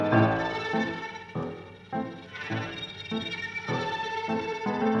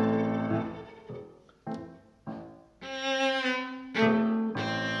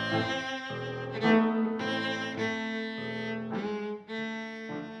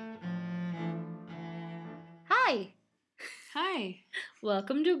Hi,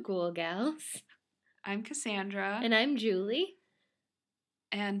 Welcome to Ghoul Gals. I'm Cassandra, And I'm Julie.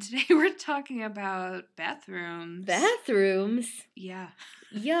 and today we're talking about bathrooms. Bathrooms? Yeah.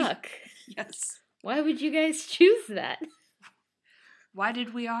 Yuck. Yes. Why would you guys choose that? Why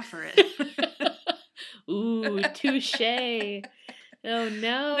did we offer it? Ooh, touche. Oh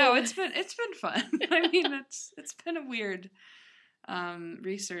no. No, it's been fun. I mean, it's been a weird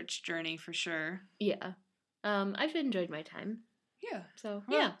research journey for sure. Yeah. I've enjoyed my time. Yeah. So,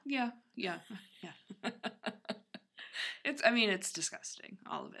 Well, yeah. It's disgusting.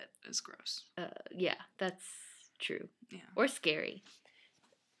 All of it is gross. Yeah, that's true. Yeah. Or scary.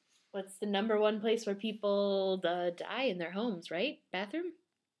 What's the number one place where people die in their homes, right? Bathroom?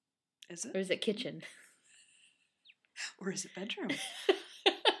 Is it? Or is it kitchen? Or is it bedroom?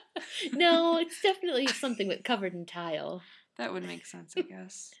 No, it's definitely something with covered in tile. That would make sense, I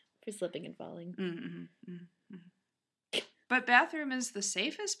guess. For slipping and falling. Mm-hmm. But bathroom is the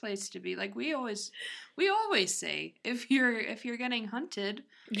safest place to be. Like we always say, if you're getting hunted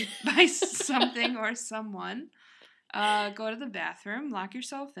by something or someone, go to the bathroom, lock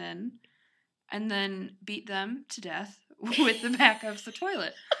yourself in, and then beat them to death with the back of the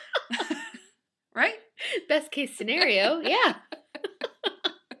toilet. Right? Best case scenario, yeah.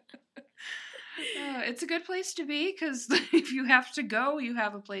 It's a good place to be because if you have to go, you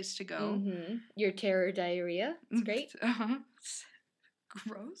have a place to go. Mm-hmm. Your terror diarrhea. It's great. Uh-huh.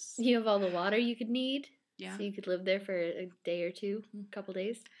 Gross. You have all the water you could need. Yeah. So you could live there for a day or two, a couple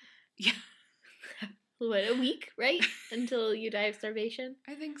days. Yeah. What, a week, right? Until you die of starvation?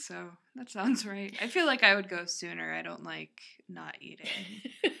 I think so. That sounds right. I feel like I would go sooner. I don't like not eating.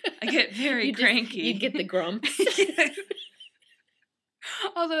 I get very cranky. You'd get the grumps.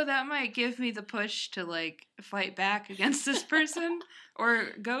 Although that might give me the push to like fight back against this person or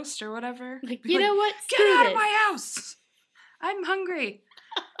ghost or whatever. Like, you know what? Get out of my house! I'm hungry.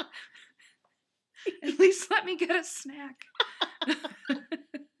 At least let me get a snack.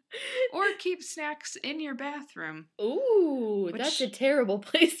 Or keep snacks in your bathroom. Ooh, that's a terrible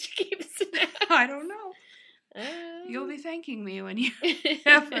place to keep snacks. I don't know. You'll be thanking me when you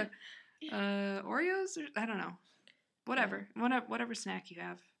have Oreos or I don't know. Whatever snack you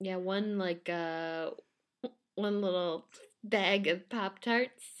have. Yeah, one little bag of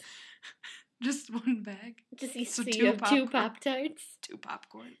Pop-Tarts. Just one bag. Just so you have two Pop-Tarts. 2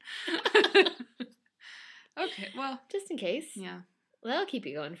 popcorn. Okay, well. Just in case. Yeah. Well, that'll keep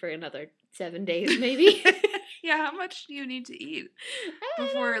you going for another 7 days, maybe. Yeah, how much do you need to eat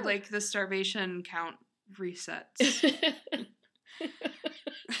before, like, the starvation count resets?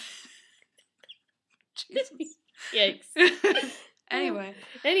 Jesus. Yikes.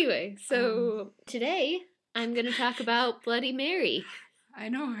 Anyway, so today I'm going to talk about Bloody Mary. I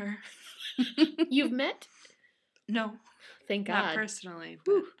know her. You've met? No. Thank God. Not personally,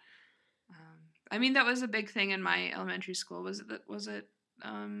 but I mean that was a big thing in my elementary school. Was it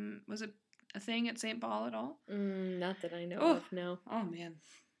a thing at St. Paul at all? Not that I know of, no. Oh man.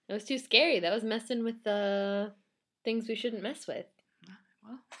 That was too scary. That was messing with the things we shouldn't mess with.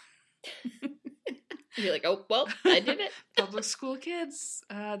 Well. You're like, oh, well, I did it. Public school kids,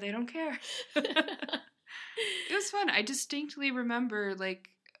 they don't care. It was fun. I distinctly remember, like,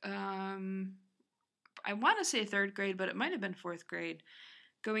 I want to say 3rd grade, but it might have been 4th grade,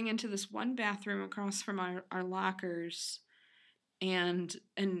 going into this one bathroom across from our lockers and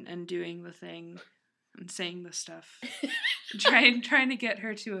doing the thing and saying the stuff. trying to get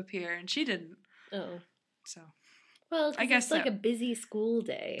her to appear, and she didn't. Oh. So. Well, I guess it's like a busy school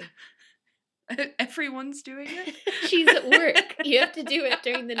day. Everyone's doing it? She's at work. You have to do it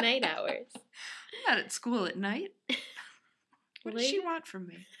during the night hours. I'm not at school at night. What does she want from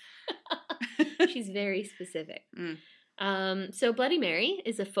me? She's very specific. So Bloody Mary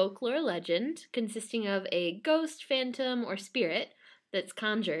is a folklore legend consisting of a ghost, phantom, or spirit that's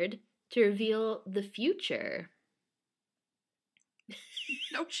conjured to reveal the future.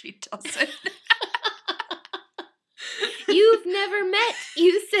 No, she doesn't. You've never met.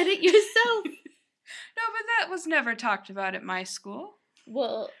 You said it yourself. No, but that was never talked about at my school.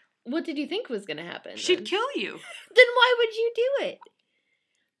 Well, what did you think was going to happen? She'd kill you. Then why would you do it?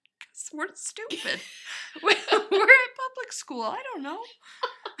 Because we're stupid. We're at public school. I don't know.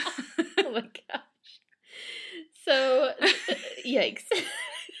 Oh my gosh. So, yikes.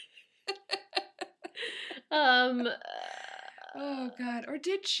 Oh God. Or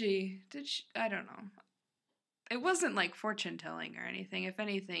did she? I don't know. It wasn't like fortune telling or anything. If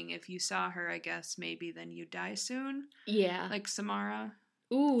anything, if you saw her, I guess maybe then you die soon. Yeah. Like Samara.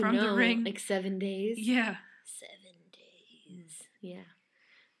 Ooh, from The Ring. Like 7 days. Yeah. 7 days. Yeah.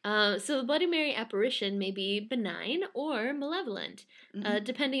 So the Bloody Mary apparition may be benign or malevolent,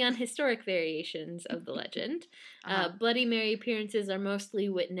 depending on historic variations of the legend. Bloody Mary appearances are mostly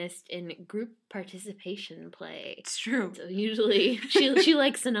witnessed in group participation play. It's true. So usually she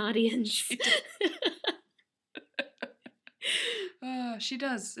likes an audience. She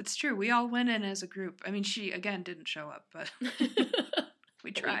does. It's true. We all went in as a group. I mean, she, again, didn't show up, but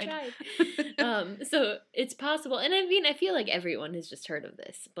we tried. So it's possible. And I mean, I feel like everyone has just heard of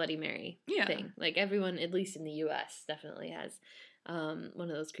this Bloody Mary thing. Like everyone, at least in the U.S., definitely has one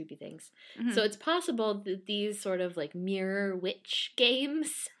of those creepy things. Mm-hmm. So it's possible that these sort of like mirror witch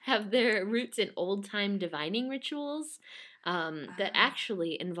games have their roots in old-time divining rituals that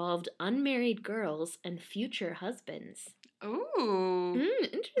actually involved unmarried girls and future husbands. Ooh.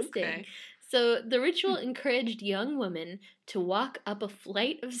 Interesting. Okay. So the ritual encouraged young women to walk up a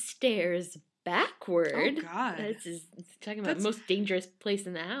flight of stairs backward. Oh, God. It's talking about the most dangerous place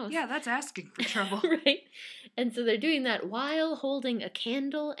in the house. Yeah, that's asking for trouble. Right? And so they're doing that while holding a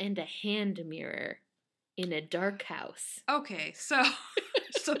candle and a hand mirror in a dark house. Okay, so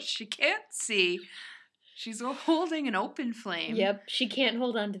she can't see. She's holding an open flame. Yep, she can't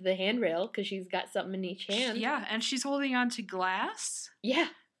hold on to the handrail because she's got something in each hand. Yeah, and she's holding on to glass? Yeah.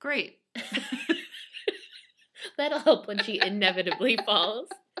 Great. That'll help when she inevitably falls.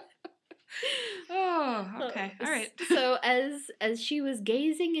 Oh, okay. All right. So as she was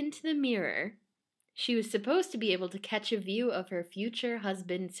gazing into the mirror, she was supposed to be able to catch a view of her future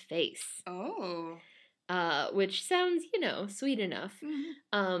husband's face. Oh. Which sounds, sweet enough.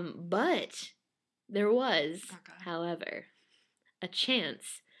 Mm-hmm. But there was, however, a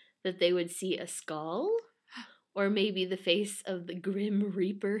chance that they would see a skull or maybe the face of the Grim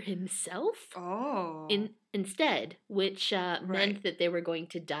Reaper himself. Oh. Instead, which meant that they were going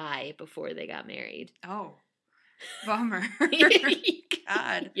to die before they got married. Oh. Bummer.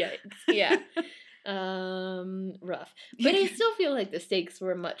 God. Yeah. Rough. But I still feel like the stakes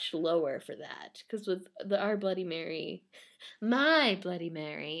were much lower for that. Because with my Bloody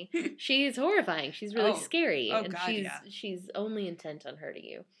Mary, she's horrifying. She's really scary. Oh, and God, she's only intent on hurting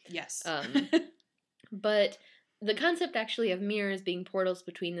you. Yes. But the concept actually of mirrors being portals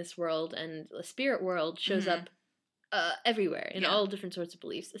between this world and the spirit world shows up everywhere in all different sorts of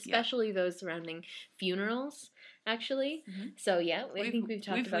beliefs, especially those surrounding funerals, actually. Mm-hmm. So, I think we've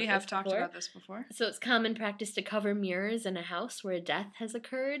talked about this before. So it's common practice to cover mirrors in a house where a death has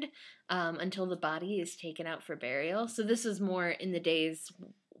occurred until the body is taken out for burial. So this is more in the days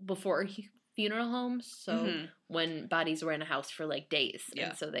before funeral homes, so when bodies were in a house for like days,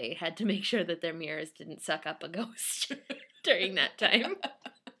 and so they had to make sure that their mirrors didn't suck up a ghost during that time.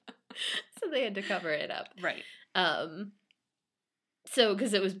 So they had to cover it up. Right. So,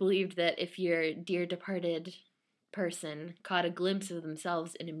 because it was believed that if your dear departed person caught a glimpse of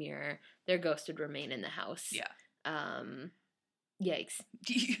themselves in a mirror, their ghost would remain in the house. Yeah. Yikes.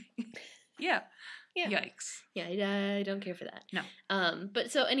 Yeah. Yikes. Yeah, I don't care for that. No.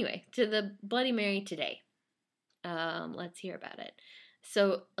 But so anyway, to the Bloody Mary today. Let's hear about it.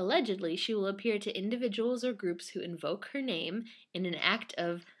 So, allegedly, she will appear to individuals or groups who invoke her name in an act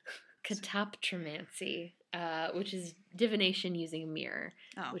of catoptromancy, which is divination using a mirror,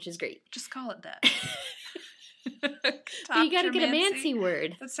 which is great. Just call it that. But you gotta get a mancy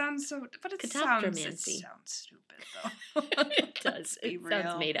word. That sounds so... But it sounds stupid, though. It does. It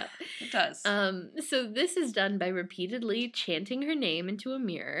sounds made up. It does. So this is done by repeatedly chanting her name into a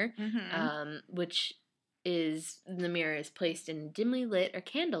mirror, which is... The mirror is placed in a dimly lit or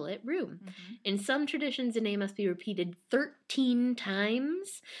candlelit room. Mm-hmm. In some traditions, the name must be repeated 13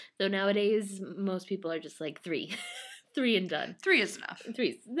 times, though nowadays most people are just like 3. 3 and done. 3 is enough.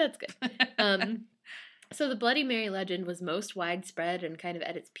 3, that's good. So the Bloody Mary legend was most widespread and kind of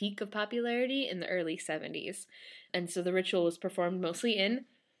at its peak of popularity in the early 70s. And so the ritual was performed mostly in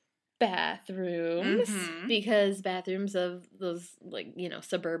bathrooms, because bathrooms of those,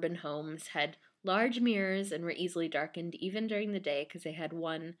 suburban homes had large mirrors and were easily darkened even during the day because they had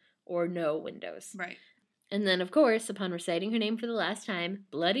one or no windows. Right. And then, of course, upon reciting her name for the last time,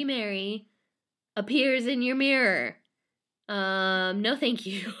 Bloody Mary appears in your mirror. No thank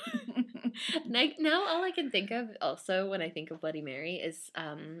you. Now all I can think of also when I think of Bloody Mary is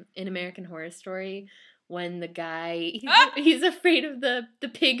in American Horror Story when the guy, he's afraid of the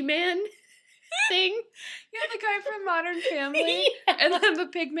pig man thing. Yeah, the guy from Modern Family. Yeah. And then the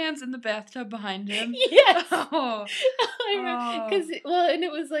pig man's in the bathtub behind him. Yes. Oh. I remember, and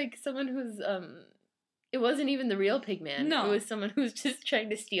it was like someone who's, it wasn't even the real pig man. No. It was someone who was just trying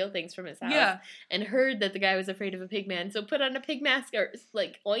to steal things from his house. And heard that the guy was afraid of a pig man, so put on a pig mask, or,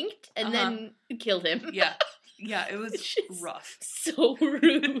 oinked, and then killed him. Yeah. Yeah, it was Just rough. So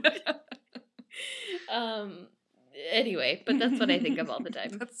rude. Anyway, but that's what I think of all the time.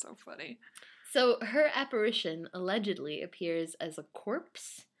 That's so funny. So her apparition allegedly appears as a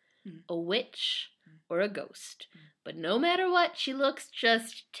corpse, a witch, or a ghost. But no matter what, she looks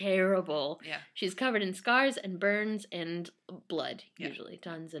just terrible. Yeah. She's covered in scars and burns and blood, usually.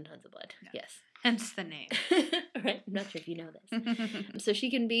 Tons and tons of blood. Yeah. Yes. Hence the name. Right? I'm not sure if you know this. So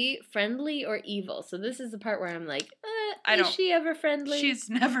she can be friendly or evil. So this is the part where I'm like, is she ever friendly? She's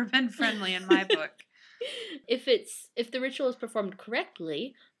never been friendly in my book. If the ritual is performed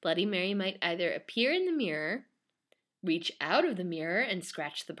correctly, Bloody Mary might either appear in the mirror, reach out of the mirror and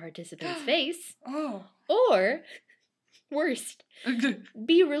scratch the participant's face, or, worst,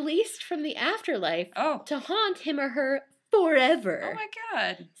 be released from the afterlife to haunt him or her forever. Oh my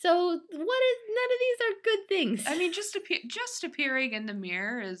god. So none of these are good things. I mean, just appearing in the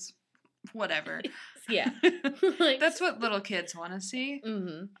mirror is whatever. Yeah. That's what little kids want to see.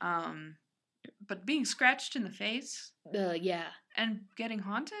 Mm-hmm. But being scratched in the face? Yeah. And getting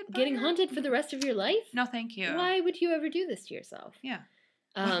haunted? Getting haunted for the rest of your life? No, thank you. Why would you ever do this to yourself? Yeah.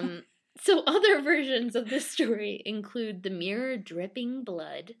 So other versions of this story include the mirror dripping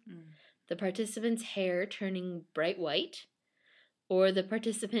blood, the participant's hair turning bright white, or the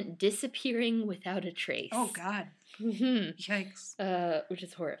participant disappearing without a trace. Oh, God. Yikes. Which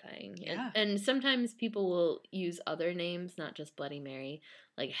is horrifying. Yeah. And sometimes people will use other names, not just Bloody Mary,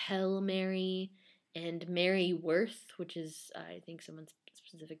 like Hell Mary and Mary Worth, which is, I think, someone's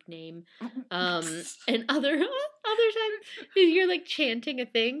specific name. And other times you're like chanting a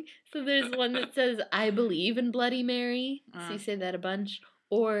thing. So there's one that says, I believe in Bloody Mary. So you say that a bunch.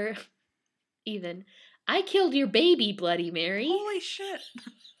 Or even, I killed your baby, Bloody Mary. Holy shit.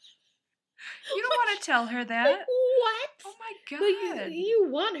 You don't want to tell her that. What? Oh my god. But you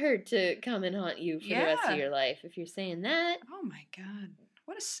want her to come and haunt you for the rest of your life if you're saying that. Oh my god.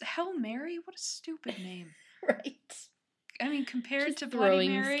 What a Hell Mary? What a stupid name. Right. I mean, compared just to Bloody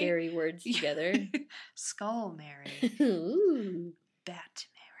Mary. Throwing scary words together. Skull Mary. Ooh. Bat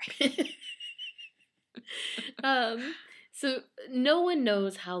Mary. So no one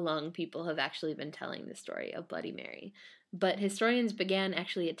knows how long people have actually been telling the story of Bloody Mary, but historians began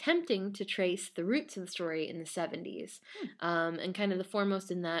actually attempting to trace the roots of the story in the 70s. And kind of the foremost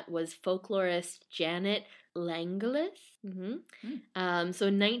in that was folklorist Janet Langlis. So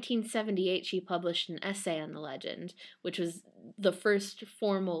in 1978, she published an essay on the legend, which was the first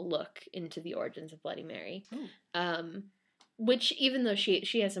formal look into the origins of Bloody Mary. Which, even though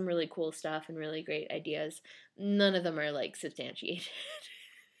she has some really cool stuff and really great ideas, none of them are, like, substantiated.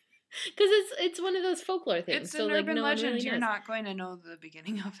 Because it's one of those folklore things. It's so, an like, urban no legend. One really You're knows. not going to know the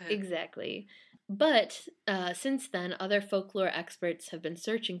beginning of it. Exactly. But since then, other folklore experts have been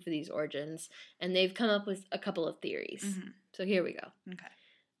searching for these origins, and they've come up with a couple of theories. So here we go.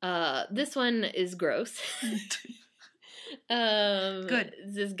 Okay. This one is gross. Good.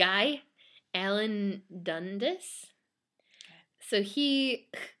 This guy, Alan Dundas. So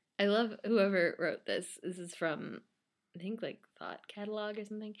I love whoever wrote this. This is from, I think, like Thought Catalog or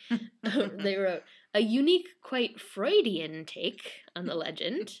something. They wrote, a unique, quite Freudian take on the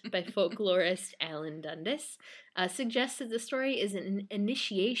legend by folklorist Alan Dundas suggests that the story is an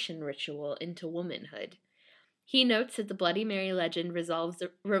initiation ritual into womanhood. He notes that the Bloody Mary legend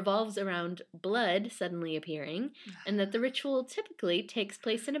revolves around blood suddenly appearing, and that the ritual typically takes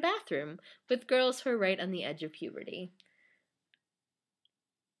place in a bathroom, with girls who are right on the edge of puberty.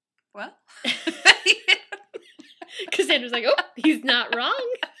 Well, Cassandra's like, oh, he's not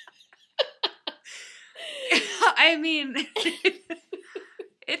wrong. I mean,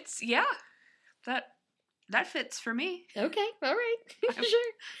 it's, that fits for me. Okay, all right,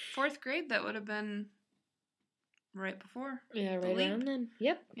 sure. 4th grade, that would have been right before. Yeah, right around then.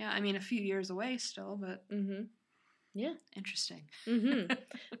 Yep. Yeah, I mean, a few years away still, but yeah, interesting.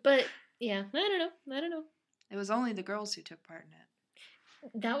 But yeah, I don't know. It was only the girls who took part in it.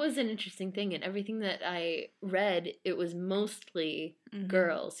 That was an interesting thing, and everything that I read, it was mostly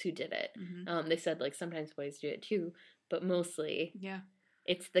girls who did it. They said, like, sometimes boys do it too, but mostly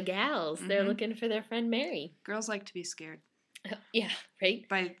it's the gals. They're looking for their friend Mary. Girls like to be scared. Yeah, right?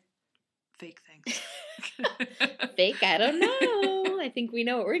 By fake things. Fake? I don't know. I think we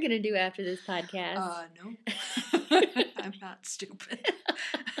know what we're going to do after this podcast. No. I'm not stupid.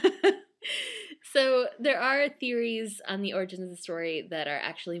 So there are theories on the origins of the story that are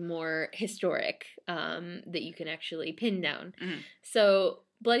actually more historic, that you can actually pin down. So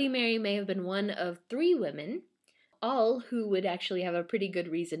Bloody Mary may have been one of 3 women, all who would actually have a pretty good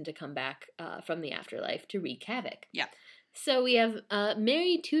reason to come back from the afterlife to wreak havoc. Yeah. So we have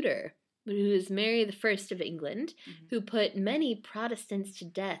Mary Tudor, who is Mary the First of England, who put many Protestants to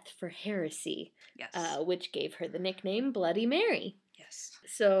death for heresy, Yes. Which gave her the nickname Bloody Mary. Yes.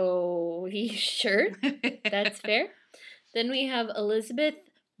 So, sure, that's fair. Then we have Elizabeth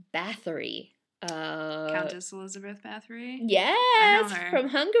Bathory. Countess Elizabeth Bathory? Yes, from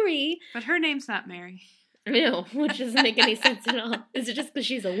Hungary. But her name's not Mary. No, which doesn't make any sense at all. Is it just because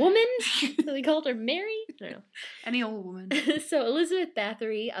she's a woman? So they called her Mary? I don't know. Any old woman. So Elizabeth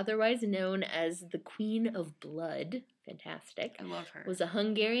Bathory, otherwise known as the Queen of Blood, fantastic. I love her. Was a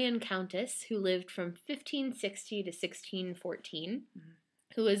Hungarian countess who lived from 1560 to 1614,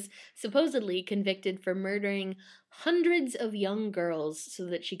 who was supposedly convicted for murdering hundreds of young girls so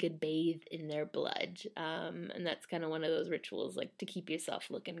that she could bathe in their blood. And that's kind of one of those rituals, like, to keep yourself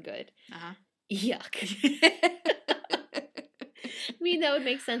looking good. Uh-huh. Yuck. I mean, that would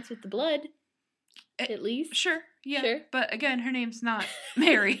make sense with the blood, at least. Sure, yeah. Sure. But again, her name's not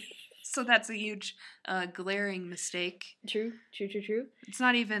Mary, so that's a huge glaring mistake. True. It's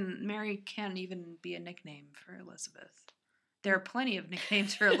not even, Mary can't even be a nickname for Elizabeth. There are plenty of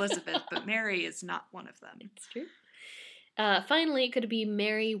nicknames for Elizabeth, but Mary is not one of them. It's true. Finally, it could be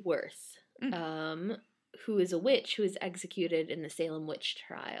Mary Worth, who is a witch who was executed in the Salem witch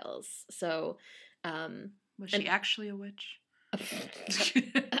trials. So, was she actually a witch?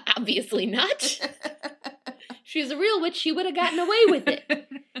 Obviously not. If she was a real witch, she would have gotten away with it.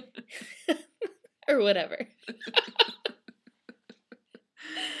 Or whatever.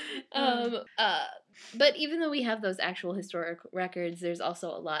 But even though we have those actual historic records, there's also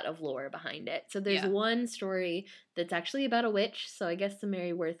a lot of lore behind it. So there's one story that's actually about a witch, so I guess the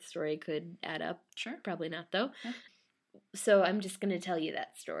Mary Worth story could add up. Sure. Probably not, though. Yeah. So I'm just going to tell you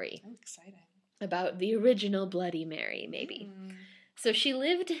that story. Oh, exciting. About the original Bloody Mary, maybe. So she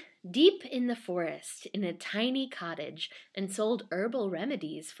lived deep in the forest in a tiny cottage and sold herbal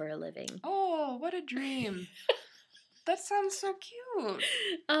remedies for a living. Oh, what a dream. That sounds so cute.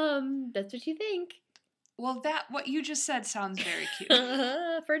 That's what you think. Well, what you just said sounds very cute.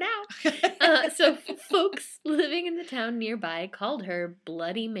 For now. So folks living in the town nearby called her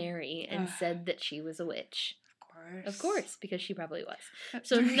Bloody Mary and said that she was a witch. Of course, because she probably was.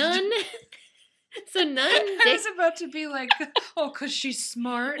 So none... I was about to be like, oh, because she's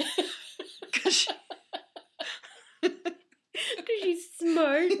smart. Because she's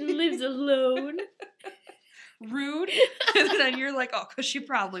smart and lives alone. Rude. And then you're like, oh, because she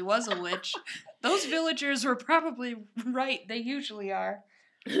probably was a witch. Those villagers were probably right. They usually are.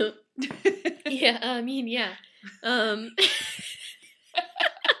 Yeah, I mean, yeah.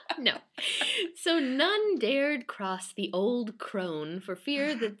 No. So none dared cross the old crone for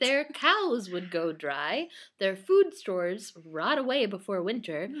fear that their cows would go dry, their food stores rot away before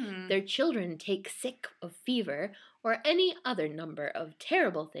winter, their children take sick of fever, or any other number of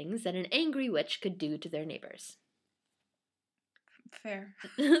terrible things that an angry witch could do to their neighbors. Fair.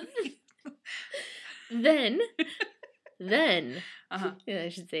 Then, yeah, I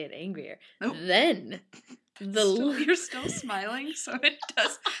should say it angrier. Nope. Then, you're still smiling, so it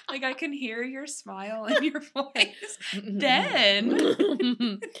does. Like, I can hear your smile in your voice.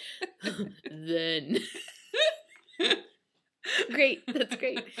 Then. Great, that's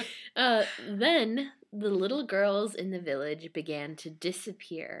great. Then the little girls in the village began to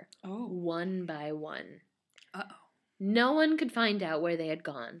disappear, one by one. Uh-oh. No one could find out where they had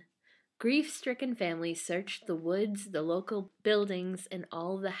gone. Grief-stricken families searched the woods, the local buildings, and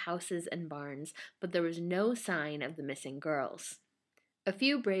all the houses and barns, but there was no sign of the missing girls. A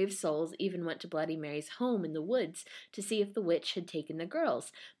few brave souls even went to Bloody Mary's home in the woods to see if the witch had taken the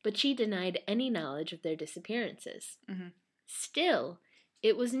girls, but she denied any knowledge of their disappearances. Still,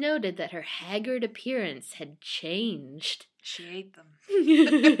 it was noted that her haggard appearance had changed. She ate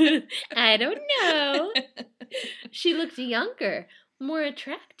them. I don't know. She looked younger, more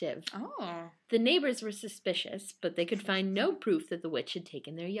attractive. Oh. The neighbors were suspicious, but they could find no proof that the witch had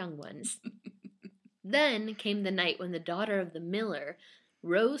taken their young ones. Then came the night when the daughter of the miller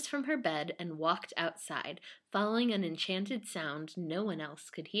rose from her bed and walked outside, following an enchanted sound no one else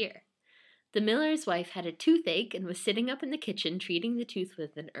could hear. The miller's wife had a toothache and was sitting up in the kitchen treating the tooth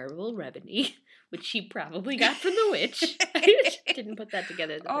with an herbal remedy, which she probably got from the witch. I didn't put that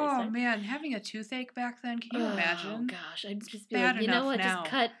together the first time. Oh, man, having a toothache back then, can you imagine? Oh, gosh, I'd just be bad like, you know what, now. just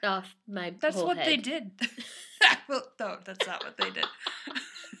cut off my That's whole what head. they did. Well, no, that's not what they did.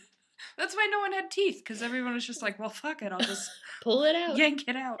 That's why no one had teeth, because everyone was just like, well, fuck it, I'll just pull it out. Yank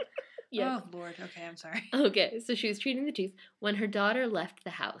it out. Yeah. Oh, Lord, okay, I'm sorry. Okay, so she was treating the tooth when her daughter left the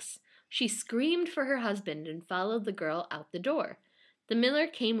house. She screamed for her husband and followed the girl out the door. The miller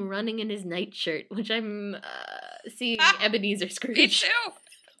came running in his nightshirt, which I'm seeing Ebenezer Scrooge. Me too.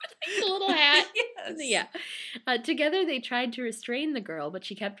 The little hat. Yes. Yeah. Together they tried to restrain the girl, but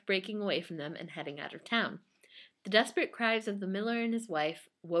she kept breaking away from them and heading out of town. The desperate cries of the miller and his wife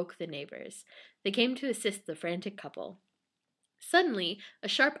woke the neighbors. They came to assist the frantic couple. Suddenly, a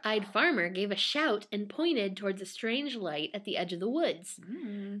sharp-eyed farmer gave a shout and pointed towards a strange light at the edge of the woods.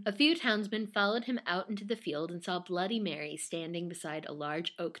 A few townsmen followed him out into the field and saw Bloody Mary standing beside a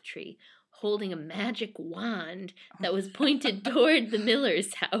large oak tree, holding a magic wand that was pointed toward the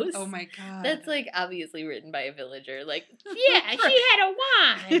miller's house. Oh my god. That's, like, obviously written by a villager. Like, yeah, she had a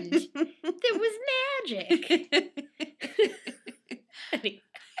wand that was magic.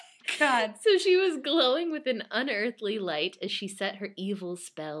 God. So she was glowing with an unearthly light as she set her evil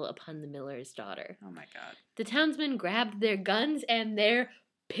spell upon the miller's daughter. Oh my god. The townsmen grabbed their guns and their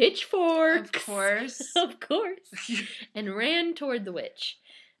pitchforks. Of course. Of course. And ran toward the witch.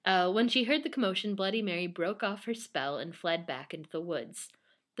 When she heard the commotion, Bloody Mary broke off her spell and fled back into the woods.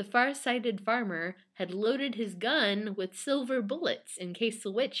 The far-sighted farmer had loaded his gun with silver bullets in case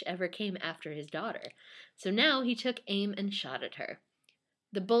the witch ever came after his daughter. So now he took aim and shot at her.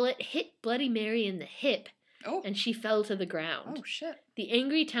 The bullet hit Bloody Mary in the hip, and she fell to the ground. Oh, shit. The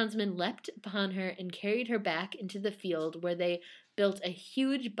angry townsmen leapt upon her and carried her back into the field where they built a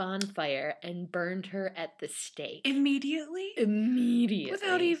huge bonfire and burned her at the stake. Immediately?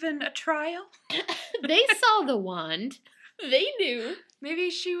 Without even a trial? They saw the wand. They knew. Maybe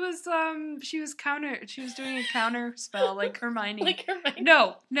she was doing a counter spell like Hermione. Like Hermione.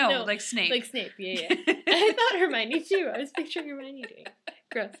 No, like Snape. Like Snape, yeah. I thought Hermione too. I was picturing Hermione doing it.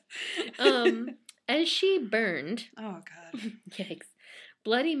 Gross. As she burned... Oh, God. Yikes.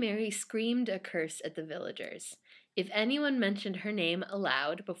 Bloody Mary screamed a curse at the villagers. If anyone mentioned her name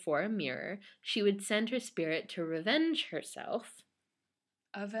aloud before a mirror, she would send her spirit to revenge herself.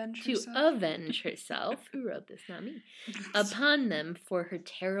 Avenge herself. Who wrote this? Not me. Upon them for her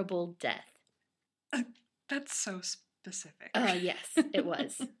terrible death. That's so specific. Yes, it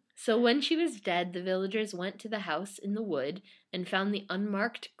was. So when she was dead, the villagers went to the house in the wood and found the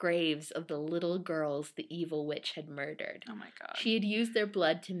unmarked graves of the little girls the evil witch had murdered. Oh my god. She had used their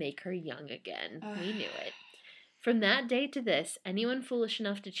blood to make her young again. We knew it. From that day to this, anyone foolish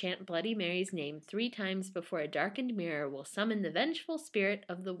enough to chant Bloody Mary's name 3 times before a darkened mirror will summon the vengeful spirit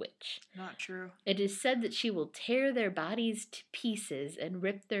of the witch. Not true. It is said that she will tear their bodies to pieces and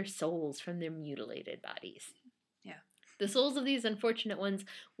rip their souls from their mutilated bodies. Yeah. The souls of these unfortunate ones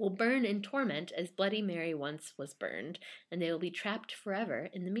will burn in torment as Bloody Mary once was burned, and they will be trapped forever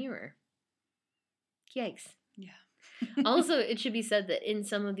in the mirror. Yikes. Yeah. Also, it should be said that in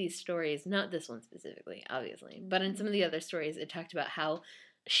some of these stories, not this one specifically, obviously, but in some of the other stories, it talked about how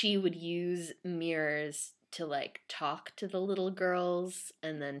she would use mirrors to, like, talk to the little girls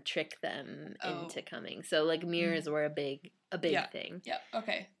and then trick them into coming. So, like, mirrors were a big thing. Yeah,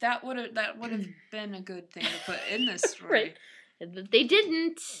 okay. That would have been a good thing to put in this story. Right. They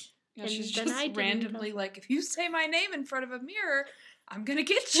didn't. Yeah, she's just randomly like, if you say my name in front of a mirror, I'm gonna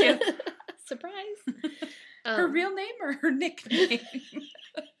get you. Surprise. Her real name or her nickname?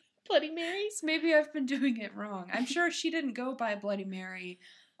 Bloody Mary? So maybe I've been doing it wrong. I'm sure she didn't go by Bloody Mary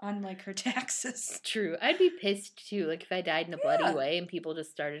on, like, her taxes. True. I'd be pissed, too, like, if I died in a bloody way and people just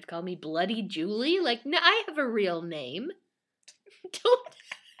started to call me Bloody Julie. Like, no, I have a real name. Don't...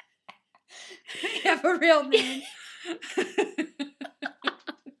 I have a real name.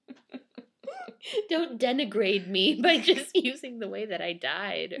 Don't denigrate me by just using the way that I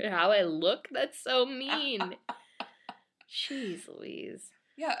died or how I look. That's so mean. Jeez Louise.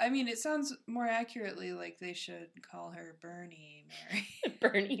 Yeah, I mean, it sounds more accurately like they should call her Bernie Mary.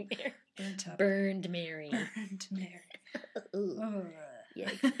 Bernie Mary. Burned Mary. Burned Mary. Ooh.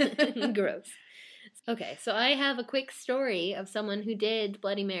 Yikes. Gross. Okay, so I have a quick story of someone who did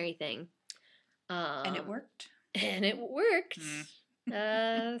Bloody Mary thing. And it worked? And it worked.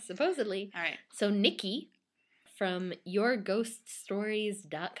 Supposedly. All right. So Nikki from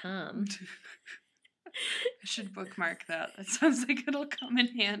yourghoststories.com. I should bookmark that. That sounds like it'll come in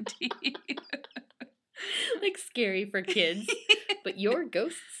handy. Like scary for kids. But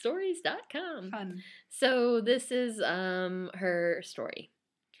yourghoststories.com. Fun. So this is her story.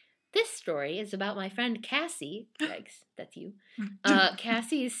 This story is about my friend Cassie. Yikes, that's you.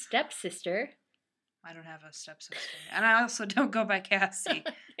 Cassie's stepsister. I don't have a stepsister. And I also don't go by Cassie.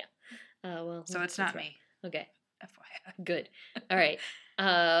 Yeah. Well, so it's not me. Okay. FYI. Good. All right.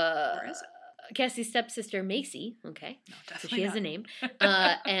 Or is it? Cassie's stepsister, Macy. Okay. No, definitely so she has not. a name.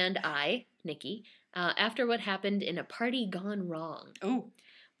 And I, Nikki, after what happened in a party gone wrong. Oh.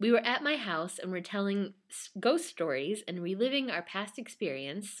 We were at my house and we're telling ghost stories and reliving our past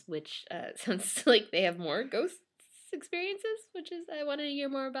experience, which sounds like they have more ghosts experiences, which is, I want to hear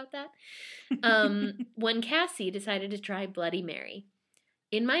more about that. When Cassie decided to try Bloody Mary.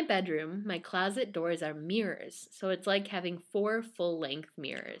 In my bedroom, my closet doors are mirrors, so it's like having 4 full-length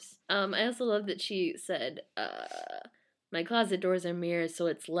mirrors. I also love that she said, my closet doors are mirrors, so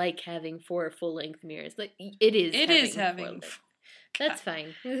it's like having 4 full-length mirrors. Like, it is having That's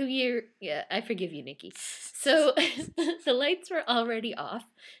fine. Yeah, I forgive you, Nikki. So the lights were already off,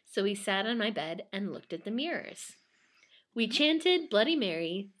 so we sat on my bed and looked at the mirrors. We chanted Bloody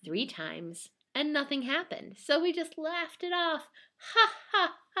Mary 3 times, and nothing happened. So we just laughed it off, ha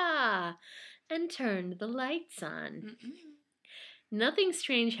ha ha, and turned the lights on. Nothing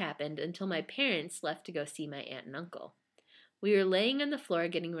strange happened until my parents left to go see my aunt and uncle. We were laying on the floor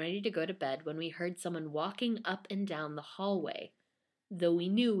getting ready to go to bed when we heard someone walking up and down the hallway, though we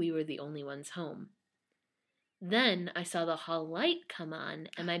knew we were the only ones home. Then I saw the hall light come on,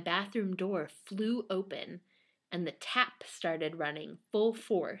 and my bathroom door flew open, and the tap started running full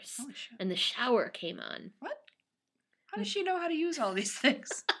force, and the shower came on. What? How does she know how to use all these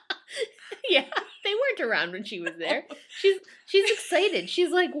things? Yeah, they weren't around when she was there. She's excited. She's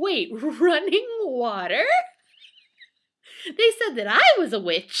like, wait, running water? They said that I was a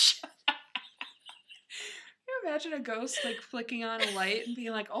witch. Imagine a ghost like flicking on a light and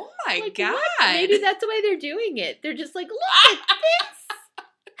being like, "Oh my god!" What? Maybe that's the way they're doing it. They're just like, "Look at this."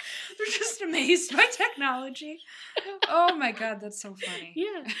 They're just amazed by technology. Oh my god, that's so funny.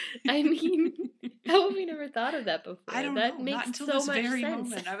 Yeah, I mean, how have we never thought of that before? I don't that know. Makes Not until so this much very sense.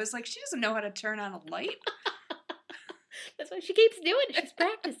 moment. I was like, she doesn't know how to turn on a light. That's what she keeps doing. She's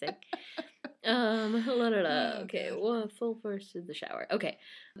practicing. Okay, well, full force to the shower. Okay.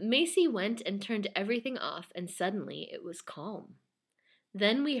 Macy went and turned everything off, and suddenly it was calm.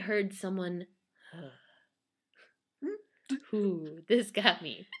 Then we heard someone... Ooh, this got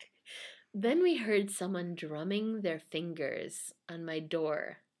me. Then we heard someone drumming their fingers on my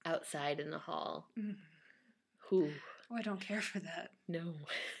door outside in the hall. Ooh. Oh, I don't care for that. No.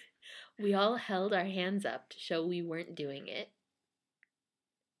 We all held our hands up to show we weren't doing it.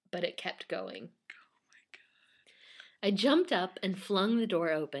 But it kept going. Oh my god. I jumped up and flung the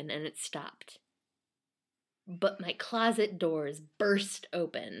door open, and it stopped. But my closet doors burst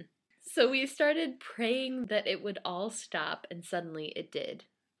open. So we started praying that it would all stop, and suddenly it did.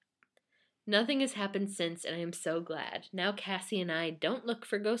 Nothing has happened since, and I am so glad. Now Cassie and I don't look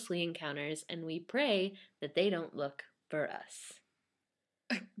for ghostly encounters, and we pray that they don't look for us.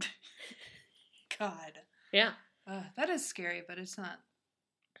 God. Yeah. That is scary, but it's not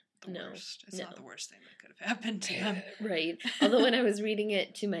the worst. It's not the worst thing that could have happened to them. Right. Although when I was reading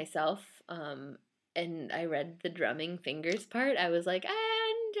it to myself, and I read the drumming fingers part, I was like,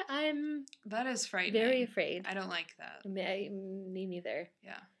 and I'm... That is frightening. Very afraid. I don't like that. Me neither.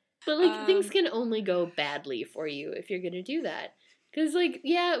 Yeah. But, like, things can only go badly for you if you're going to do that. Because, like,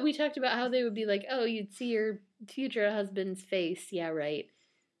 yeah, we talked about how they would be like, oh, you'd see your future husband's face. Yeah, right.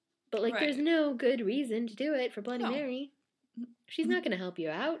 But, like, there's no good reason to do it for Bloody Mary. She's not going to help you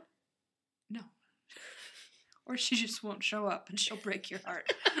out. No. Or she just won't show up and she'll break your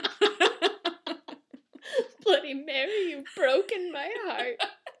heart. Bloody Mary, you've broken my heart.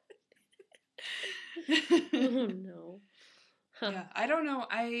 Oh, no. Huh. Yeah, I don't know.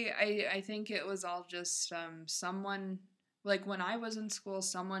 I think it was all just someone, like when I was in school,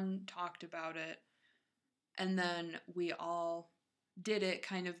 someone talked about it, and then we all did it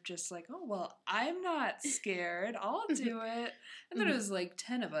kind of just like, oh, well, I'm not scared. I'll do it. And then it was like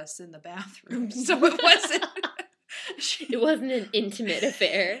 10 of us in the bathroom, so it wasn't... It wasn't an intimate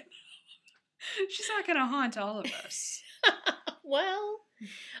affair. She's not going to haunt all of us. Well...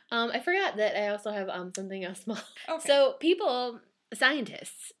 I forgot that I also have something else small. Okay. So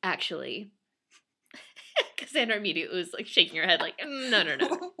scientists, actually, Cassandra immediately was like shaking her head like,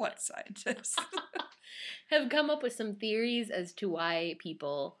 no. What scientists? Have come up with some theories as to why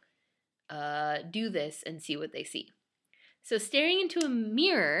people do this and see what they see. So staring into a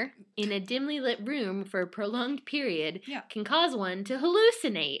mirror in a dimly lit room for a prolonged period can cause one to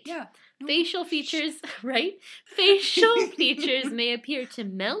hallucinate. Yeah. Facial features, right? Facial features may appear to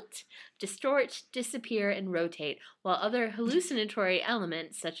melt, distort, disappear, and rotate, while other hallucinatory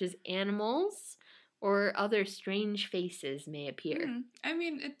elements, such as animals or other strange faces, may appear. Mm-hmm. I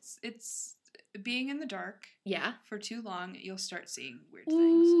mean, it's being in the dark. Yeah. For too long, you'll start seeing weird things.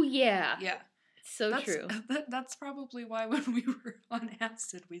 Ooh, yeah. Yeah. That's true. That's probably why when we were on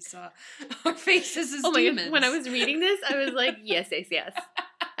acid, we saw our faces as demons. My God. When I was reading this, I was like, yes.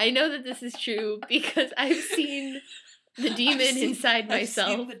 I know that this is true because I've seen the demon inside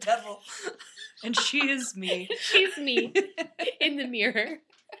myself. I've seen the devil. And she is me. She's me in the mirror.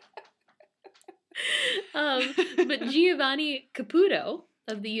 But Giovanni Caputo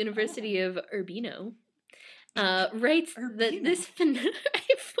of the University of Urbino writes that this...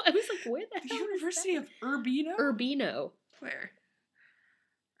 I was like, where the hell University of Urbino? Urbino. Where?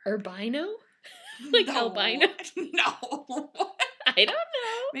 Urbino? Like No. albino? No. I don't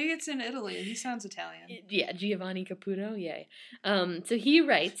know. Maybe it's in Italy. He sounds Italian. Yeah, Giovanni Caputo, yay. So he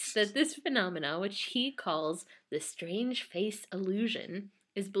writes that this phenomena, which he calls the strange face illusion,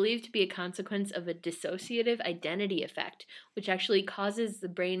 is believed to be a consequence of a dissociative identity effect, which actually causes the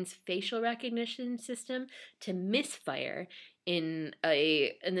brain's facial recognition system to misfire in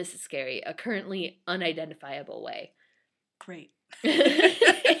and this is scary, a currently unidentifiable way. Great.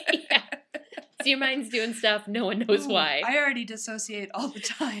 Yeah. So your mind's doing stuff, no one knows why. I already dissociate all the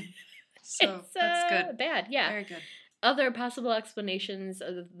time. So It's that's good. Bad, yeah. Very good. Other possible explanations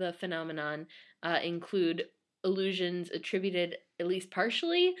of the phenomenon include illusions attributed, at least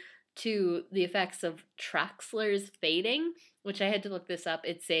partially, to the effects of Troxler's fading, which I had to look this up.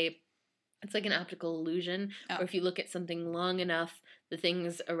 It's like an optical illusion, or if you look at something long enough, the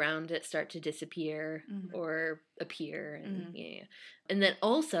things around it start to disappear or appear. And, yeah. And then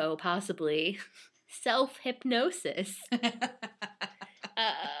also, possibly, self-hypnosis,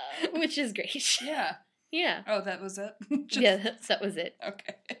 which is great. Yeah. Yeah. Oh, that was it? Yeah, that was it.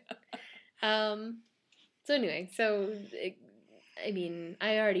 Okay. So anyway, I mean,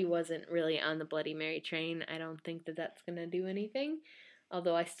 I already wasn't really on the Bloody Mary train. I don't think that that's going to do anything.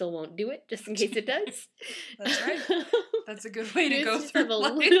 Although I still won't do it, just in case it does. That's right. That's a good way to go just through have a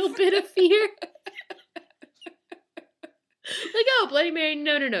life. little bit of fear. Like, oh, Bloody Mary,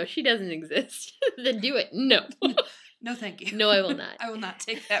 no, she doesn't exist. Then do it. No. No, thank you. No, I will not. I will not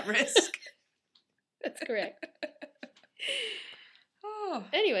take that risk. That's correct. Oh,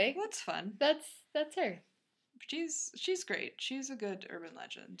 Anyway, that's fun. that's her. She's great. She's a good urban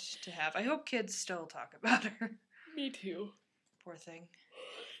legend to have. I hope kids still talk about her. Me too. Poor thing.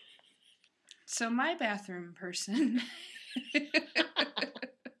 So my bathroom person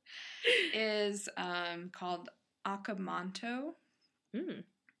is called Akamanto. Mm.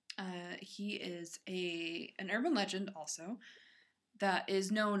 He is an urban legend also that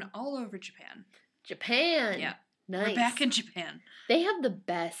is known all over Japan. Japan. Yeah. Nice. We're back in Japan. They have the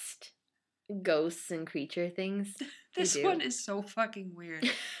best ghosts and creature things. This one is so fucking weird.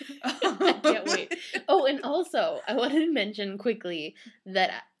 I can't wait. Oh, and also, I wanted to mention quickly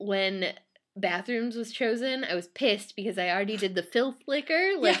that when bathrooms was chosen, I was pissed because I already did the filth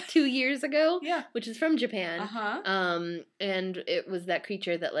liquor 2 years ago, which is from Japan. And it was that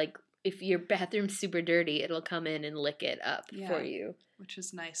creature that, like, if your bathroom's super dirty, it'll come in and lick it up for you. Which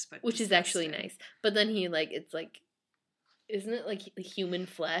is nice, but which is actually nice. But then he, like, it's like, isn't it like human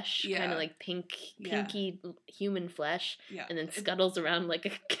flesh? Yeah. Kind of like pinky human flesh. Yeah. And then scuttles around like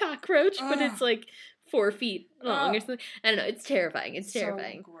a cockroach, but it's like 4 feet long or something. I don't know. It's terrifying. It's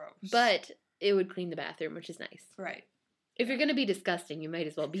terrifying. So gross. But it would clean the bathroom, which is nice. Right. If you're going to be disgusting, you might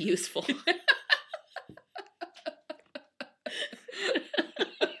as well be useful.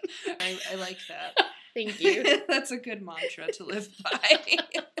 I like that. Thank you. That's a good mantra to live by.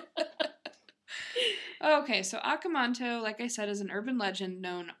 Okay, so Akamanto, like I said, is an urban legend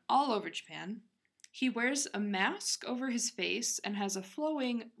known all over Japan. He wears a mask over his face and has a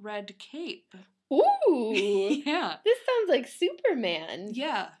flowing red cape. Ooh! Yeah. This sounds like Superman.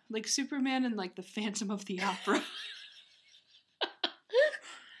 Yeah, like Superman and like the Phantom of the Opera.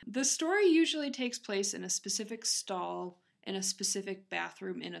 The story usually takes place in a specific stall in a specific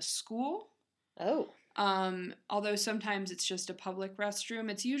bathroom in a school. Oh. Although sometimes it's just a public restroom.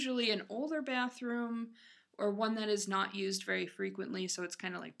 It's usually an older bathroom or one that is not used very frequently, so it's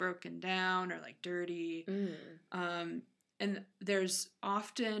kind of like broken down or like dirty. And there's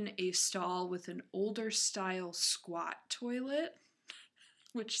often a stall with an older style squat toilet,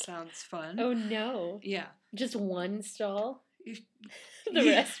 which sounds fun. Oh no. Yeah. Just one stall? The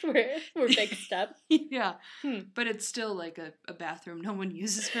rest were fixed up? Yeah. But it's still like a bathroom no one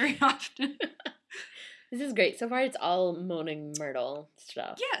uses very often. This is great. So far, it's all Moaning Myrtle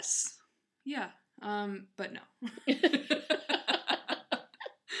stuff. Yes. Yeah. But no.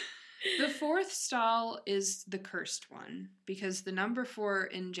 The fourth stall is the cursed one, because the number 4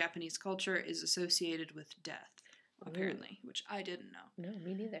 in Japanese culture is associated with death, apparently, which I didn't know. No,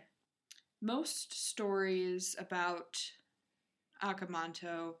 me neither. Most stories about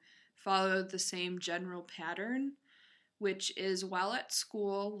Akamanto follow the same general pattern, which is while at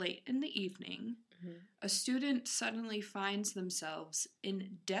school late in the evening, a student suddenly finds themselves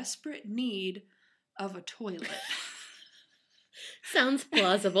in desperate need of a toilet. Sounds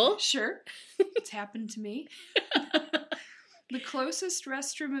plausible. Sure. It's happened to me. The closest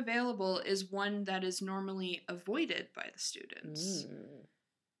restroom available is one that is normally avoided by the students.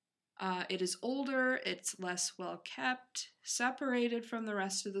 It is older, it's less well kept, separated from the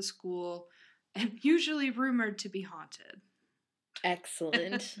rest of the school, and usually rumored to be haunted.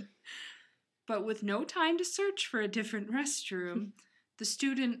 Excellent. But with no time to search for a different restroom, the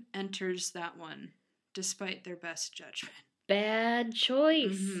student enters that one, despite their best judgment. Bad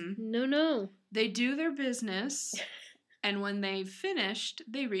choice. No. They do their business, and when they've finished,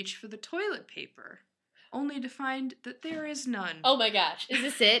 they reach for the toilet paper, only to find that there is none. Oh my gosh. Is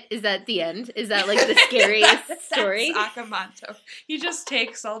this it? Is that the end? Is that like the scariest story? That's Akamanto. He just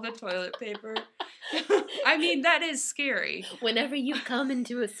takes all the toilet paper. I mean, that is scary. Whenever you come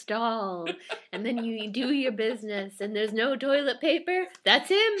into a stall and then you do your business and there's no toilet paper, that's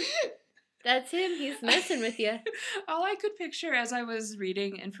him. That's him. He's messing with you. All I could picture as I was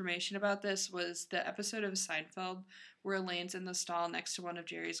reading information about this was the episode of Seinfeld where Elaine's in the stall next to one of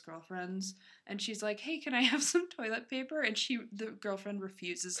Jerry's girlfriends, and she's like, "Hey, can I have some toilet paper?" And the girlfriend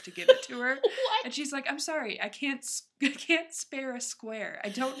refuses to give it to her. What? And she's like, "I'm sorry, I can't spare a square. I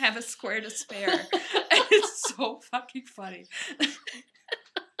don't have a square to spare." And it's so fucking funny.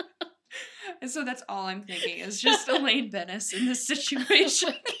 And so that's all I'm thinking is just Elaine Bennis in this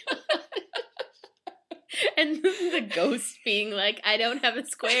situation. And the ghost being like, "I don't have a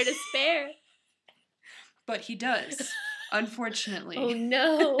square to spare." But he does, unfortunately. Oh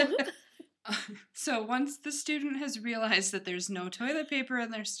no. So once the student has realized that there's no toilet paper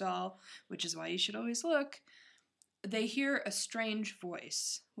in their stall, which is why you should always look, they hear a strange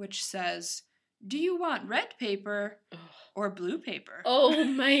voice, which says, "Do you want red paper or blue paper?" Oh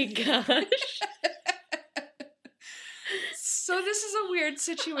my gosh. So this is a weird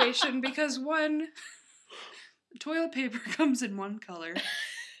situation because one, toilet paper comes in one color,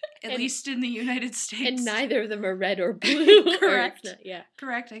 at least in the United States. And neither of them are red or blue. Correct. Or yeah.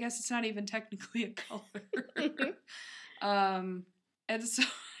 Correct. I guess it's not even technically a color. And so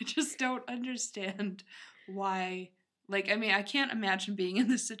I just don't understand why. Like, I mean, I can't imagine being in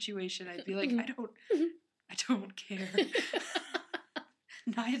this situation. I'd be like, I don't care.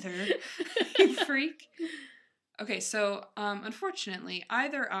 Neither. You freak. Okay, so unfortunately,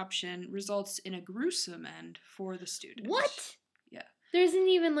 either option results in a gruesome end for the student. What? Yeah. There isn't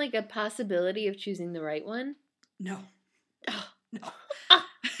even like a possibility of choosing the right one? No. No.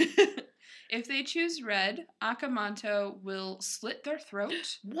 If they choose red, Akamanto will slit their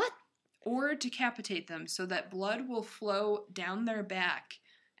throat. What? Or decapitate them so that blood will flow down their back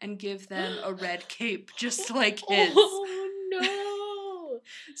and give them a red cape just like his. Oh no.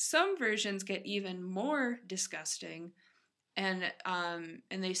 Some versions get even more disgusting, and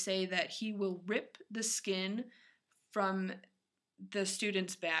they say that he will rip the skin from the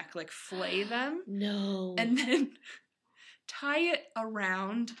student's back, like flay them. No. And then tie it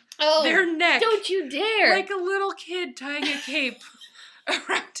around their neck. Don't you dare. Like a little kid tying a cape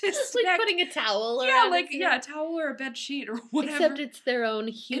around his like neck. putting a towel Yeah, around his neck. a towel or a bed sheet or whatever. Except it's their own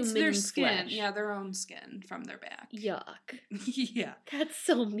human It's their skin. flesh. Yeah, their own skin from their back. Yuck. Yeah. That's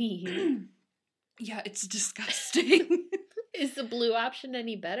so mean. Yeah, it's disgusting. Is the blue option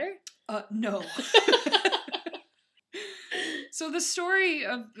any better? No. So the story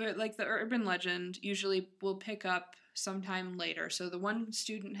of, like, the urban legend usually will pick up sometime later. So the one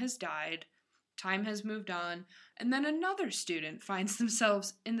student has died, time has moved on, and then another student finds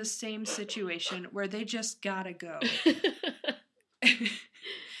themselves in the same situation where they just gotta go.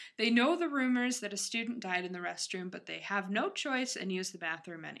 They know the rumors that a student died in the restroom, but they have no choice and use the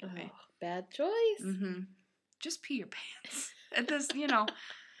bathroom anyway. Oh, bad choice. Mm-hmm. Just pee your pants. At this,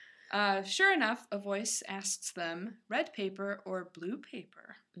 sure enough, a voice asks them, red paper or blue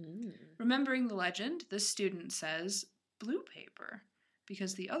paper? Remembering the legend, this student says, blue paper,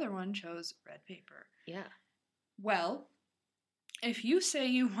 because the other one chose red paper. Yeah. Well, if you say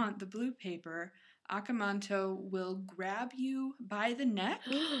you want the blue paper, Akamanto will grab you by the neck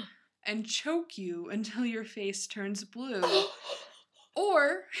and choke you until your face turns blue.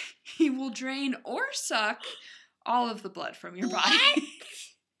 Or he will drain or suck all of the blood from your body.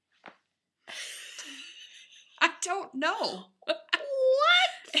 I don't know.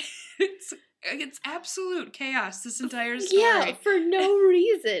 What? It's absolute chaos, this entire story. Yeah, for no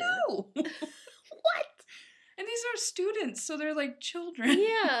reason. No. What? And these are students, so they're like children.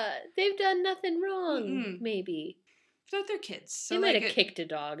 Yeah, they've done nothing wrong, maybe. So they're kids. So they might have kicked a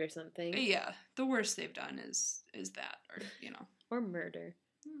dog or something. Yeah, the worst they've done is that, or, Or murder.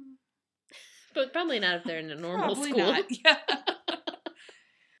 But probably not if they're in a normal Probably school. Not. Yeah.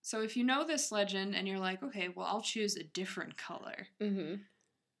 So if you know this legend and you're like, okay, well, I'll choose a different color. Mm-hmm.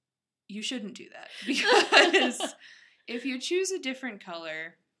 You shouldn't do that, because If you choose a different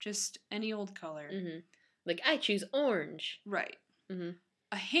color, just any old color. Mm-hmm. Like, I choose orange. Right. Mm-hmm.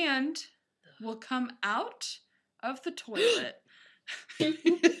 A hand will come out of the toilet.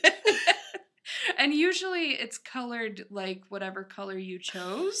 And usually it's colored like whatever color you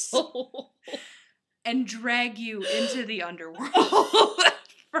chose. And drag you into the underworld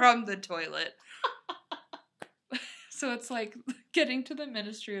from the toilet. So it's like getting to the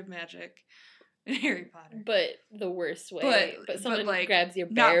Ministry of Magic in Harry Potter. But the worst way. But someone like, grabs your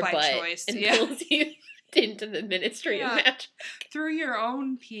bare not by butt choice, and yeah. pulls you into the Ministry of Magic. Through your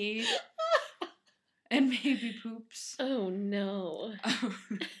own pee. And maybe poops. Oh, no.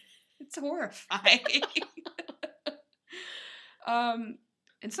 It's horrifying.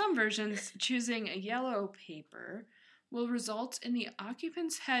 In some versions, choosing a yellow paper will result in the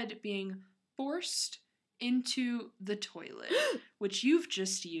occupant's head being forced into the toilet, which you've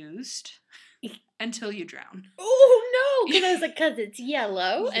just used, until you drown. Oh, no! Because I was like, because it's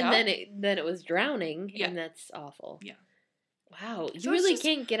yellow, Yep. and then it was drowning, Yeah. and that's awful. Yeah. Wow, you So really it's just-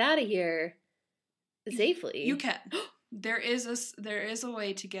 can't get out of here safely. You can. There is a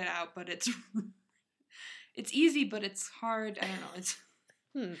way to get out, but it's easy, but it's hard. I don't know. It's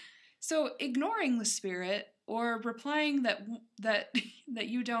So ignoring the spirit or replying that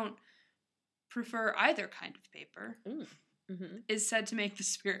you don't prefer either kind of paper Mm-hmm. is said to make the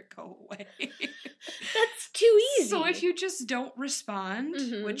spirit go away. That's too easy. So if you just don't respond,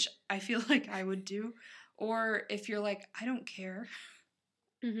 Mhm. which I feel like I would do, or if you're like, I don't care,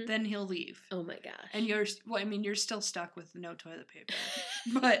 Mhm. then he'll leave. Oh my gosh. And you're still stuck with no toilet paper.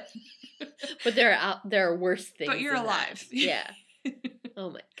 But there are worse things. But you're than that. alive. Yeah. Oh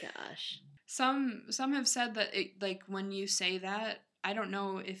my gosh. some have said that it, like when you say that, I don't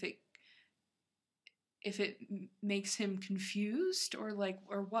know if it makes him confused or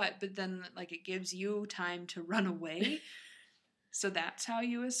what, but then like it gives you time to run away. So that's how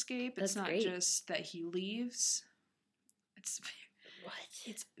you escape. It's That's not great. just that he leaves. What?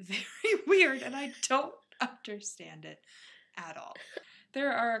 It's very weird, and I don't understand it at all.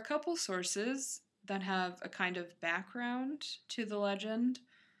 There are a couple sources that have a kind of background to the legend,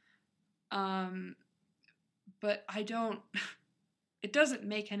 but I don't. It doesn't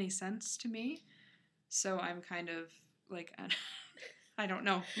make any sense to me, so I'm kind of like, I don't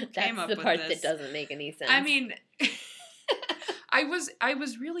know who came up That's the with part this. that doesn't make any sense. I mean. I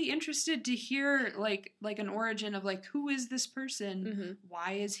was really interested to hear like an origin of like, who is this person? Mhm.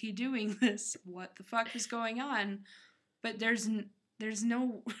 Why is he doing this? What the fuck is going on? But there's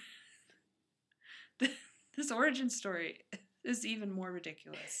no this origin story is even more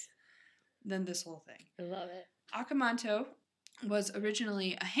ridiculous than this whole thing. I love it. Akamanto was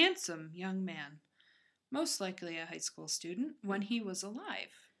originally a handsome young man, most likely a high school student, when he was alive.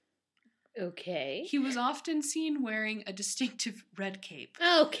 Okay. He was often seen wearing a distinctive red cape.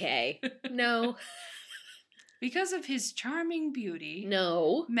 Okay. No. Because of his charming beauty,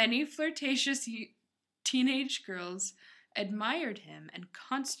 No. many flirtatious teenage girls admired him and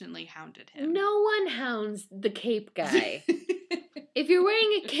constantly hounded him. No one hounds the cape guy. If you're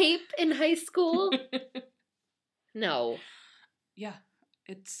wearing a cape in high school, no. Yeah,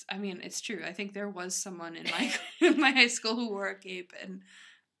 it's true. I think there was someone in my high school who wore a cape, and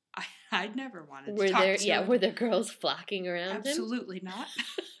I'd never wanted to talk to him. Were there girls flocking around him? Absolutely not.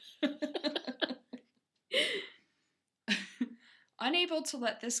 Unable to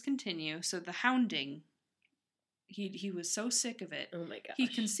let this continue, so the hounding, he was so sick of it, Oh my gosh. he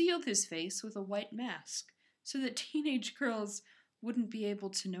concealed his face with a white mask so that teenage girls wouldn't be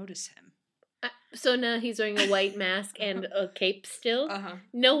able to notice him. So now he's wearing a white mask and a cape still? Uh-huh.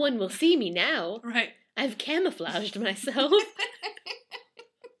 No one will see me now. Right. I've camouflaged myself.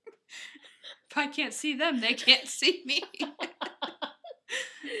 If I can't see them, they can't see me.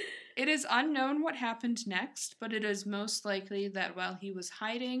 It is unknown what happened next, but it is most likely that while he was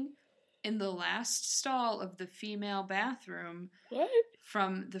hiding in the last stall of the female bathroom What?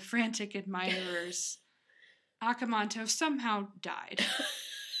 from the frantic admirers, Akamanto somehow died.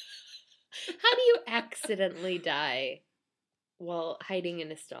 How do you accidentally die while hiding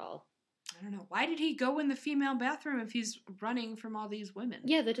in a stall? I don't know. Why did he go in the female bathroom if he's running from all these women?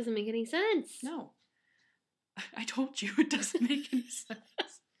 Yeah, that doesn't make any sense. No. I told you it doesn't make any sense.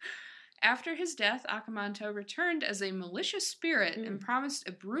 After his death, Akamanto returned as a malicious spirit and promised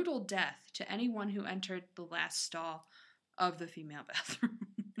a brutal death to anyone who entered the last stall of the female bathroom.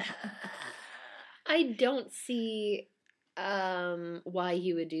 I don't see why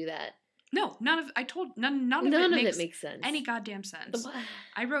he would do that. No, none of None it of it makes sense. any goddamn sense. What?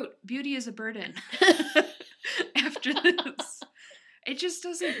 I wrote beauty is a burden after this. It just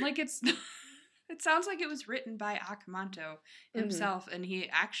doesn't, like, it's It sounds like it was written by Akamanto himself, and he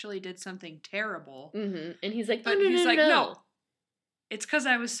actually did something terrible. Mm-hmm. And he's like, but he's like, no. It's because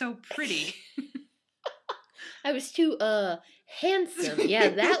I was so pretty. I was too, handsome. Yeah,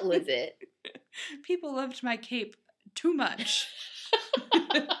 that was it. People loved my cape too much.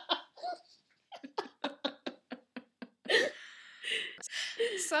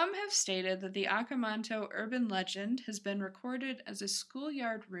 Some have stated that the Akamanto urban legend has been recorded as a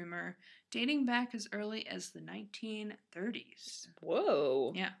schoolyard rumor dating back as early as the 1930s.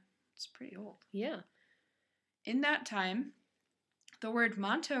 Whoa. Yeah, it's pretty old. Yeah. In that time, the word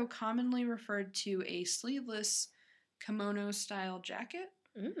manto commonly referred to a sleeveless kimono-style jacket,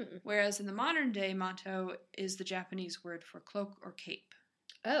 whereas in the modern day, manto is the Japanese word for cloak or cape.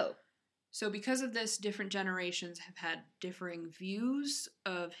 Oh. So because of this, different generations have had differing views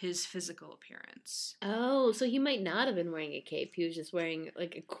of his physical appearance. Oh, so he might not have been wearing a cape. He was just wearing,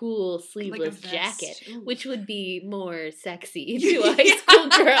 like, a cool sleeveless jacket, which would be more sexy to a high school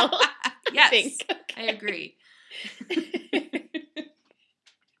girl. Yes, I think. Okay. I agree.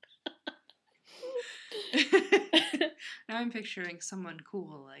 Now I'm picturing someone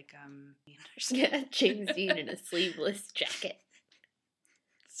cool like yeah, James Dean in a sleeveless jacket.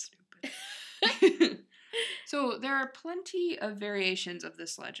 Stupid. So there are plenty of variations of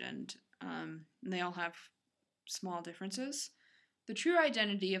this legend, and they all have small differences. The true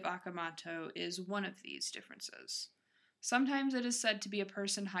identity of Akamanto is one of these differences. Sometimes it is said to be a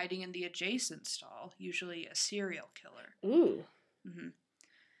person hiding in the adjacent stall, usually a serial killer. Ooh. Mm-hmm.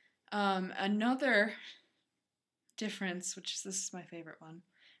 Another difference, this is my favorite one,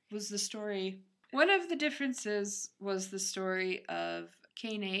 was the story. One of the differences was the story of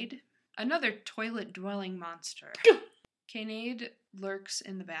Kainade, another toilet-dwelling monster. Kainade lurks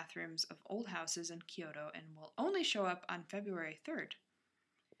in the bathrooms of old houses in Kyoto and will only show up on February 3rd,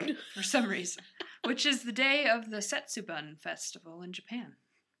 for some reason, which is the day of the Setsubun festival in Japan.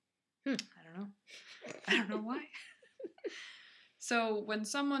 I don't know why. So when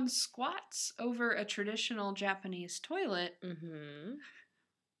someone squats over a traditional Japanese toilet,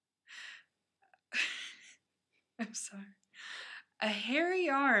 I'm sorry, a hairy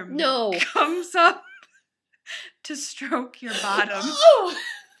arm comes up to stroke your bottom. Oh!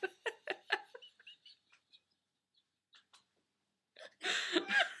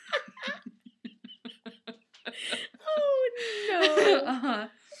 Oh no.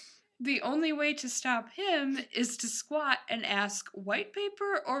 The only way to stop him is to squat and ask white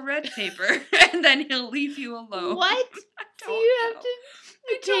paper or red paper, and then he'll leave you alone. What? Do you have to...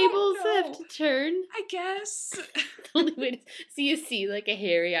 The tables have to turn? I guess. The only way to... So you see, like, a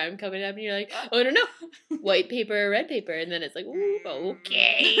hairy arm coming up, and you're like, oh, no, white paper or red paper, and then it's like, ooh,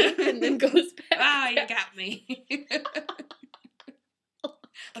 okay, and then goes back. You got me.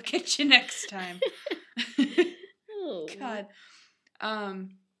 I'll catch you next time. Oh. God.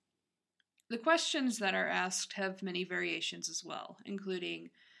 The questions that are asked have many variations as well,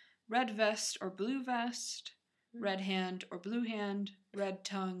 including red vest or blue vest, red hand or blue hand, red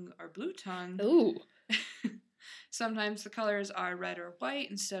tongue or blue tongue. Ooh. Sometimes the colors are red or white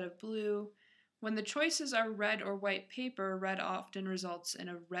instead of blue. When the choices are red or white paper, red often results in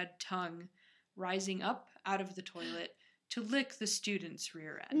a red tongue rising up out of the toilet to lick the student's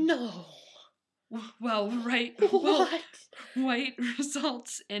rear end. No. Well, right. What? Well, white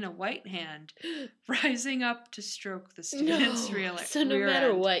results in a white hand rising up to stroke the student's rear end. So no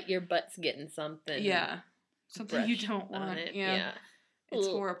matter what, your butt's getting something. Yeah. Something you don't want. Yeah. It's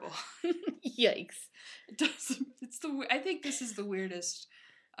horrible. Yikes. It does. I think this is the weirdest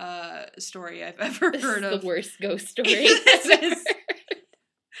story I've ever heard of. The worst ghost story.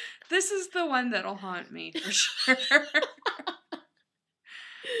 This is the one that'll haunt me for sure.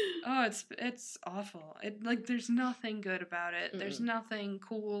 Oh, it's awful. There's nothing good about it. There's nothing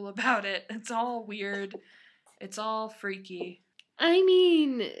cool about it. It's all weird. It's all freaky. I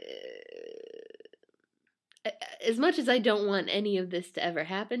mean, as much as I don't want any of this to ever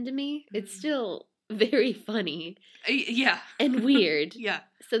happen to me, it's still very funny. Yeah. And weird. Yeah.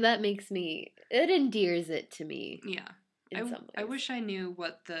 So that makes it endears it to me. Yeah. I wish I knew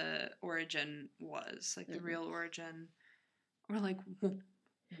what the origin was, the real origin. Or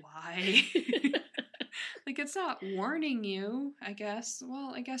why? It's not warning you, I guess.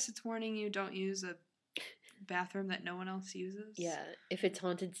 Well, I guess it's warning you don't use a bathroom that no one else uses. Yeah. If it's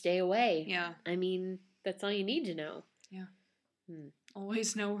haunted, stay away. Yeah. I mean, that's all you need to know. Yeah.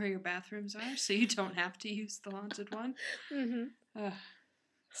 Always know where your bathrooms are so you don't have to use the haunted one. Mm-hmm.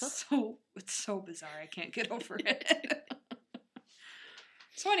 It's so bizarre. I can't get over it.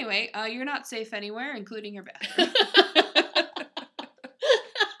 So anyway, you're not safe anywhere, including your bathroom.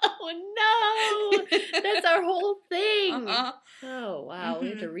 Oh That's our whole thing. Uh-huh. Oh, wow. We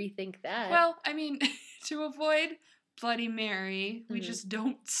have to rethink that. Well, I mean, to avoid Bloody Mary, we just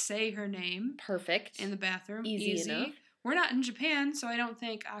don't say her name. Perfect. In the bathroom. Easy enough. We're not in Japan, so I don't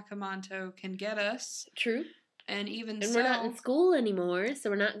think Akamanto can get us. True. And we're not in school anymore, so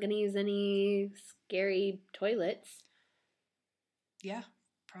we're not going to use any scary toilets. Yeah,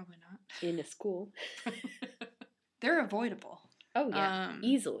 probably not. In a school. They're avoidable. Oh, yeah.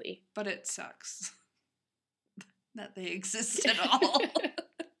 Easily. But it sucks that they exist at all.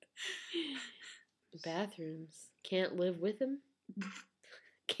 Bathrooms. Can't live with them.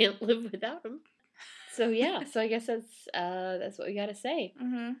 Can't live without them. So, yeah. So, I guess that's what we got to say.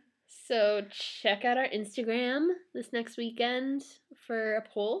 Mm-hmm. So, check out our Instagram this next weekend for a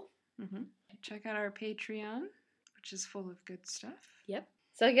poll. Mm-hmm. Check out our Patreon, which is full of good stuff. Yep.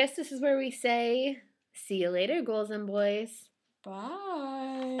 So, I guess this is where we say, see you later, girls and boys.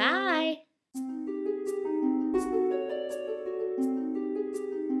 Bye. Bye.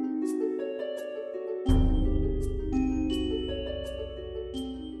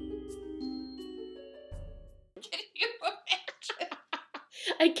 Can you imagine?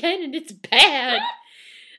 I can, and it's bad.